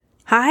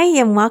Hi,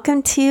 and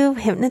welcome to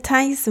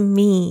Hypnotize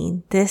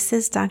Me. This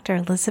is Dr.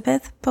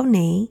 Elizabeth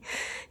Bonet,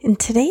 and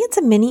today it's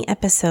a mini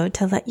episode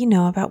to let you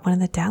know about one of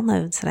the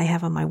downloads that I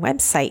have on my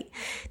website.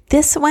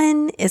 This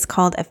one is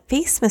called a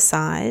face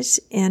massage,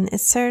 and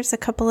it serves a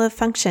couple of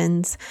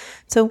functions.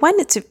 So one,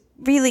 it's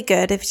really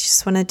good if you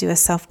just want to do a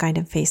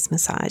self-guided face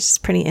massage. It's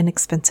pretty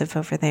inexpensive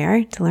over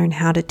there to learn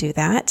how to do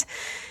that.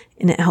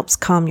 And it helps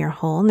calm your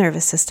whole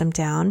nervous system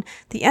down.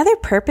 The other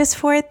purpose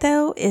for it,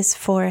 though, is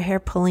for hair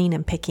pulling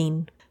and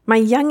picking. My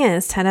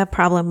youngest had a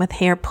problem with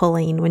hair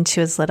pulling when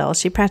she was little.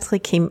 She practically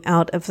came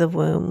out of the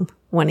womb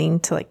wanting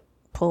to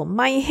pull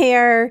my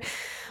hair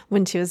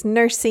when she was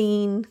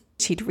nursing.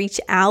 She'd reach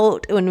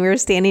out when we were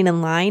standing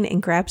in line and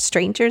grab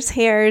strangers'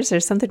 hairs.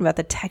 There's something about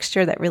the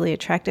texture that really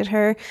attracted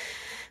her.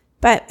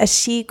 But as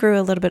she grew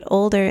a little bit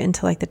older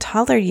into the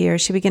toddler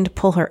years, she began to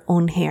pull her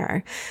own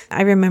hair.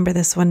 I remember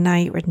this one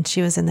night when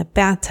she was in the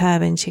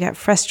bathtub and she got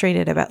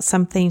frustrated about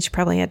something. She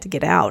probably had to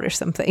get out or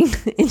something.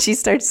 And she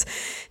starts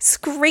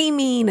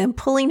screaming and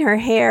pulling her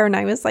hair. And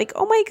I was like,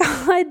 oh my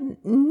God,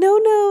 no.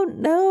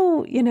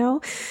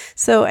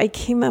 So I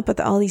came up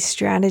with all these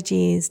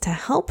strategies to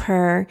help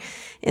her.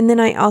 And then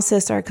I also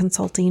started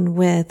consulting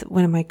with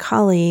one of my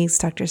colleagues,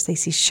 Dr.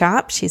 Stacey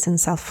Shop. She's in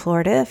South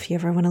Florida, if you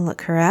ever want to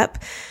look her up,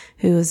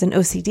 who is an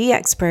OCD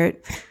expert,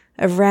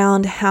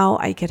 around how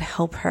I could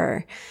help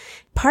her.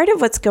 Part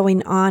of what's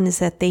going on is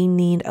that they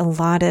need a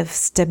lot of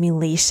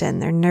stimulation.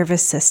 Their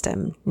nervous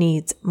system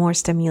needs more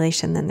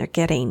stimulation than they're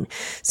getting.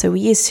 So we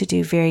used to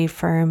do very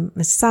firm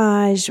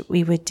massage.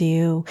 We would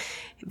do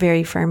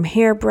very firm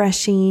hair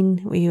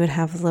brushing. We would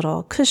have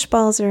little cush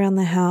balls around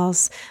the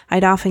house.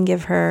 I'd often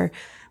give her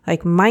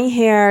my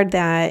hair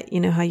that,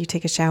 how you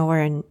take a shower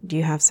and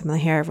you have some of the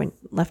hair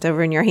left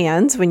over in your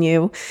hands when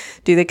you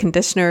do the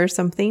conditioner or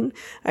something.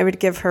 I would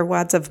give her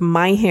wads of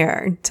my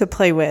hair to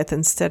play with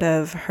instead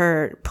of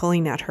her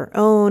pulling at her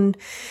own.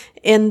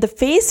 And the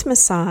face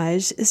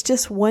massage is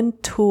just one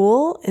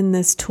tool in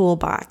this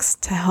toolbox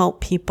to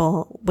help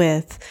people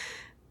with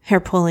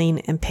hair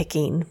pulling and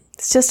picking.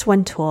 It's just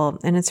one tool,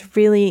 and it's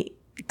really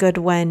good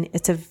one.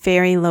 It's a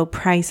very low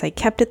price. I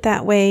kept it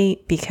that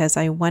way because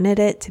I wanted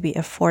it to be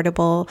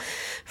affordable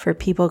for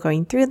people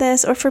going through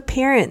this or for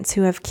parents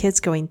who have kids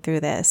going through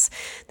this.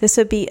 This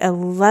would be a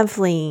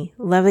lovely,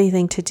 lovely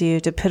thing to do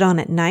to put on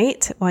at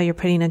night while you're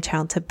putting a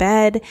child to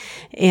bed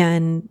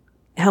and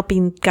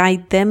helping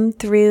guide them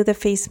through the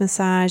face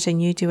massage,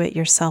 and you do it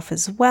yourself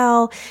as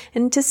well,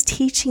 and just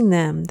teaching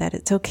them that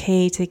it's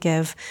okay to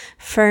give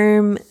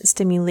firm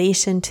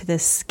stimulation to the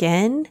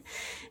skin,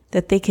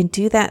 that they can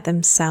do that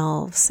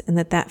themselves and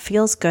that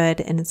feels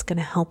good and it's going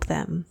to help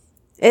them.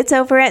 It's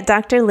over at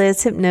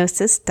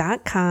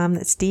drlizhypnosis.com.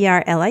 That's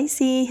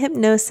DRLIC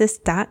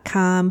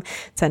hypnosis.com.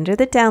 It's under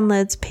the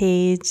downloads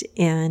page.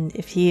 And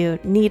if you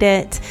need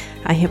it,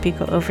 I hope you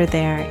go over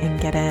there and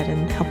get it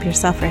and help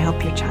yourself or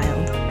help your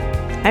child.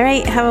 All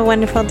right. Have a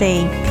wonderful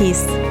day.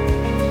 Peace.